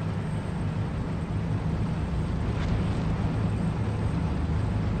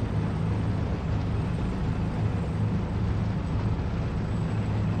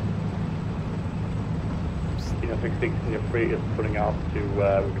 Kilo 66 India 3 is pulling out to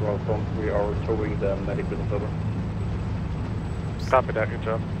withdrawal front. We are towing the medic with over. Copy that, good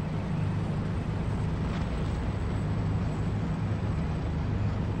job.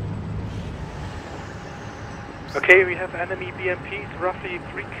 Okay, we have enemy BMPs roughly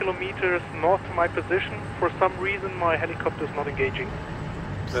 3 kilometers north of my position. For some reason, my helicopter is not engaging.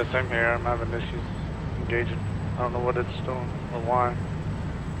 The same here, I'm having issues engaging. I don't know what it's doing or why.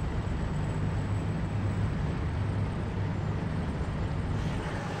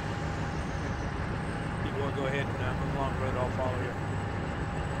 You boy, go ahead and move along the road, I'll follow you.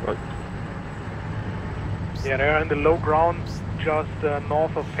 Yeah, they're in the low ground just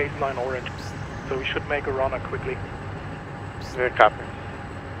north of Baseline Orange. So we should make a runner quickly. Yeah, copy.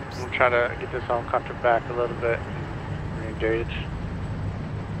 I'm trying to get this on country back a little bit and re-engage.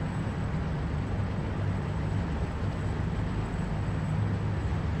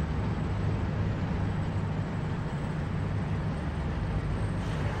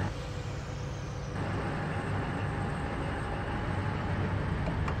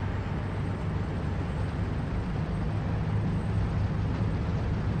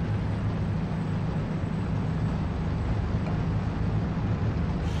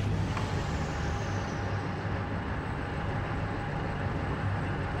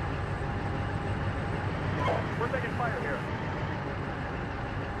 We're taking fire here.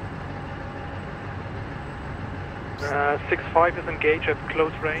 6-5 is engaged at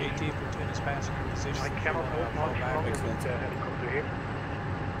close range. KT, platoon is passing your position. I cannot hold fall much back. longer Excellent. with the helicopter here.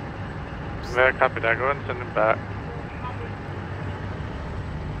 Yeah, copy that. Go ahead and send him back.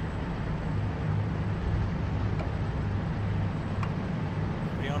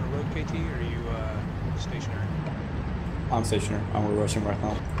 Are you on the road, KT, or are you stationary? I'm stationary. I'm reversing right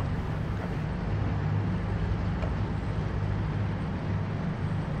now.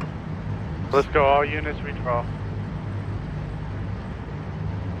 Let's go, all units withdraw.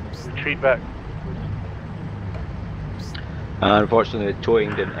 Retreat back. Unfortunately, the towing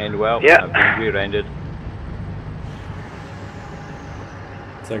didn't end well. Yeah. I've been rear-ended.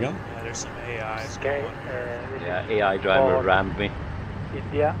 Second. Yeah, there's some AIs Okay, going. this Yeah, is AI driver for rammed me.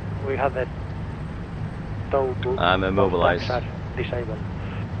 India. We have the tow book. I'm immobilized. Charge disabled.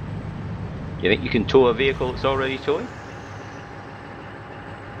 You think you can tow a vehicle that's already towing?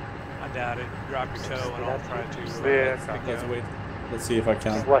 I doubt it. Drop your toe and I'll try to Yeah, pick you Let's up. wait. Let's see if I It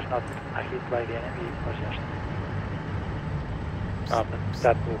can. was not a hit by the enemy, it was just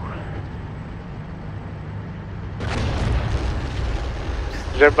that book.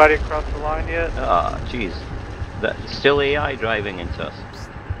 Is everybody across the line yet? Ah, jeez. That's still AI driving into us.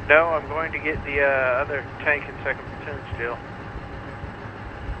 No, I'm going to get the other tank in second platoon still.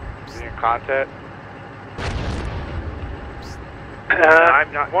 Is he in contact?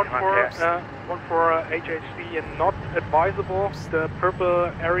 I'm not in one contact. for HHC and not advisable. The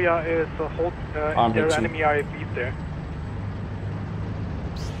purple area is hold I'm there are hitching. enemy IFVs there.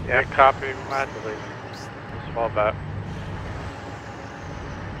 Yeah, copy. Massively. Let's fall back.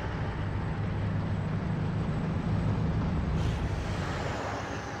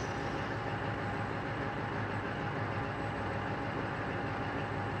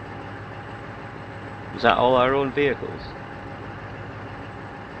 Was that all our own vehicles?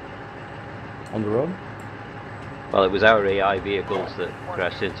 On the road? Well, it was our AI vehicles that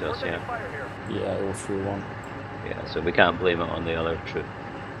crashed into us, yeah. Yeah, it was through one. Yeah, so we can't blame it on the other troop.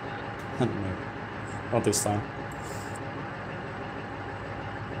 No, not this time.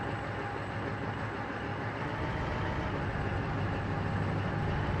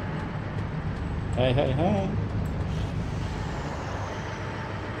 Hey, hey, hey.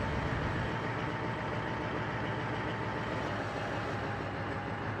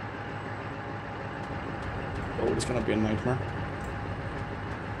 Oh, it's gonna be a nightmare.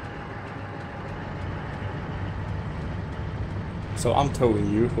 So I'm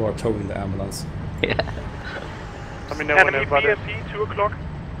towing you, who are towing the ambulance. Yeah. Let me know when Enemy everybody. BMP 2 o'clock.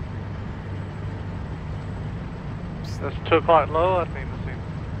 That's 2 o'clock low. I think the same.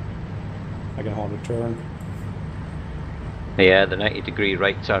 I can hold a turn. Yeah, the 90-degree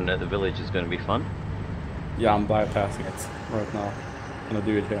right turn at the village is going to be fun. Yeah, I'm bypassing it right now. I'm gonna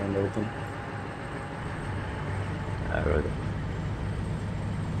do it here in the open. Right.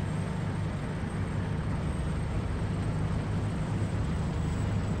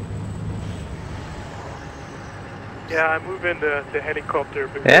 Yeah, I move in the helicopter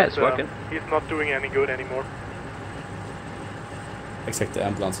because Yeah, it's working. he's not doing any good anymore. Except the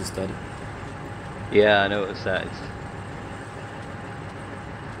ambulance is dead. Yeah, I noticed that.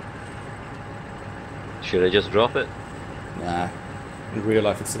 Should I just drop it? Nah. In real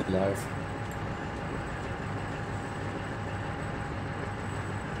life it's still alive.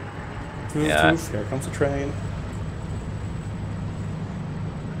 Yeah. Here comes the train.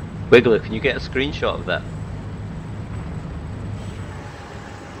 Wiggler, can you get a screenshot of that?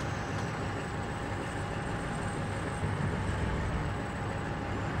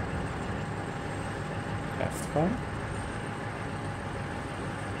 Left car.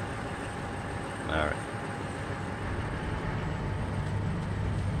 Alright.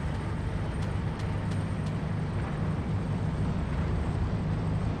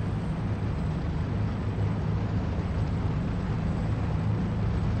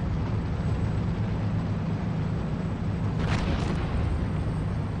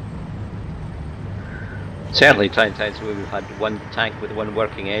 Certainly, times where we've had one tank with one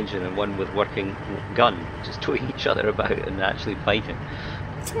working engine and one with working gun, just towing each other about and actually fighting.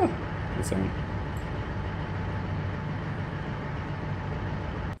 The same.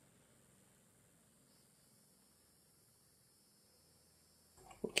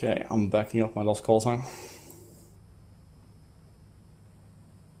 Okay, I'm backing up my lost call sign.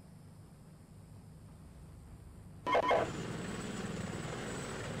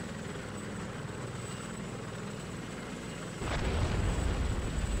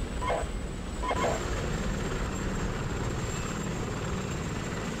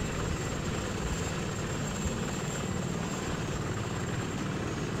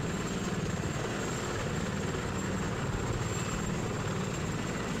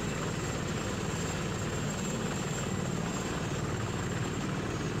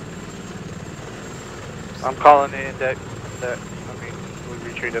 I'm calling in that we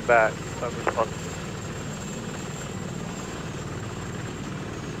retreated back. That was fun.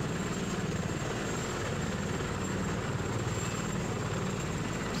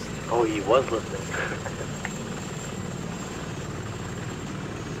 Oh, he was listening.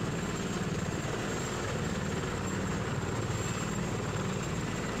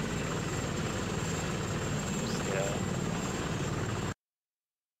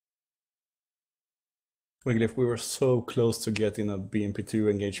 Wiggly, we were so close to getting a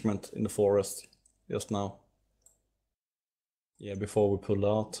BMP2 engagement in the forest just now. Yeah, before we pulled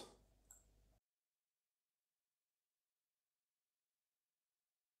out.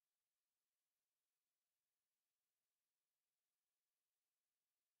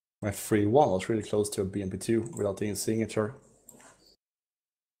 My 3-1 was really close to a BMP2 without any signature.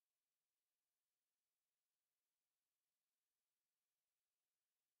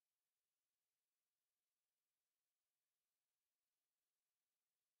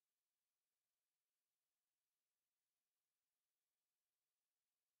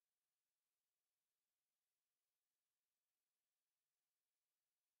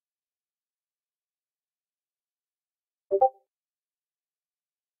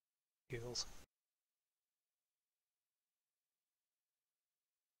 Kills.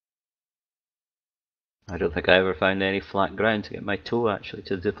 I don't think I ever found any flat ground to get my toe actually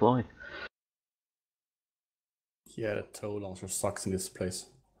to deploy. Yeah, the tow launcher sucks in this place.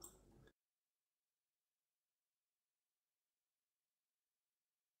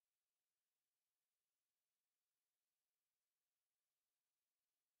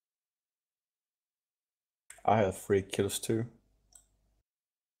 I had 3 kills too.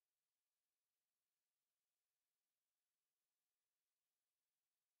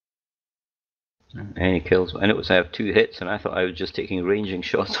 Any kills? And it was I have 2 hits, and I thought I was just taking ranging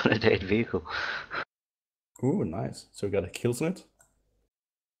shots on a dead vehicle. Ooh, nice. So we got a kills in it?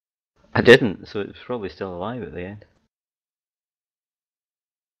 I didn't, so it was probably still alive at the end.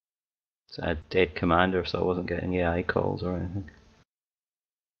 So I had dead commander, so I wasn't getting AI calls or anything.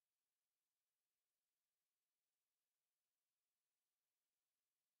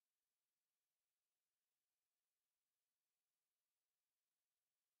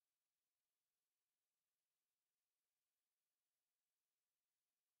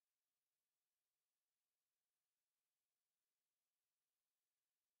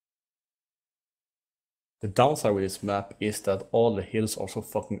 The downside with this map is that all the hills are so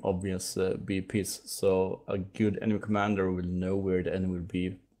fucking obvious BPs, so a good enemy commander will know where the enemy will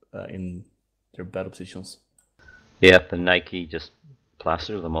be in their battle positions. Yep, and Nike just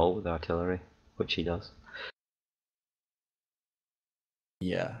plasters them all with artillery, which he does.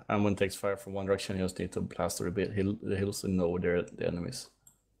 Yeah, and when it takes fire from one direction, you just need to plaster a bit the hills and know where they're the enemies.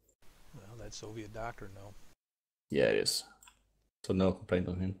 Well, that's Soviet doctrine, though. Yeah, it is. So no complaint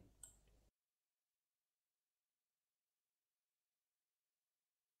on him.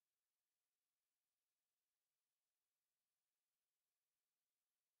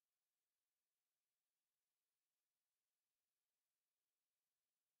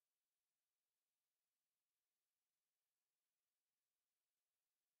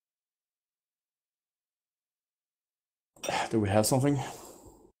 Do we have something?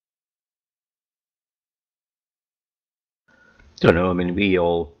 Don't know, I mean, we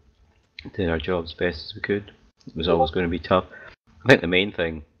all did our jobs best as we could. It was always going to be tough. I think the main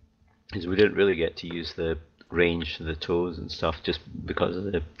thing is we didn't really get to use the range to the toes and stuff just because of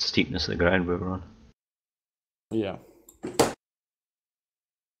the steepness of the ground we were on. Yeah.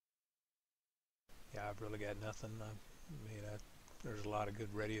 Yeah, I've really got nothing. I mean, there's a lot of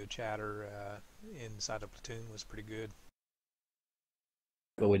good radio chatter inside the platoon was pretty good.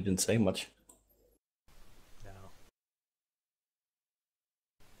 But we didn't say much. No.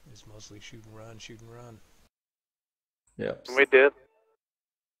 It's mostly shoot and run, shoot and run. Yeah. We did.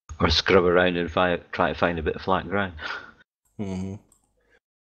 Or scrub around and try to find a bit of flat ground. Mm-hmm.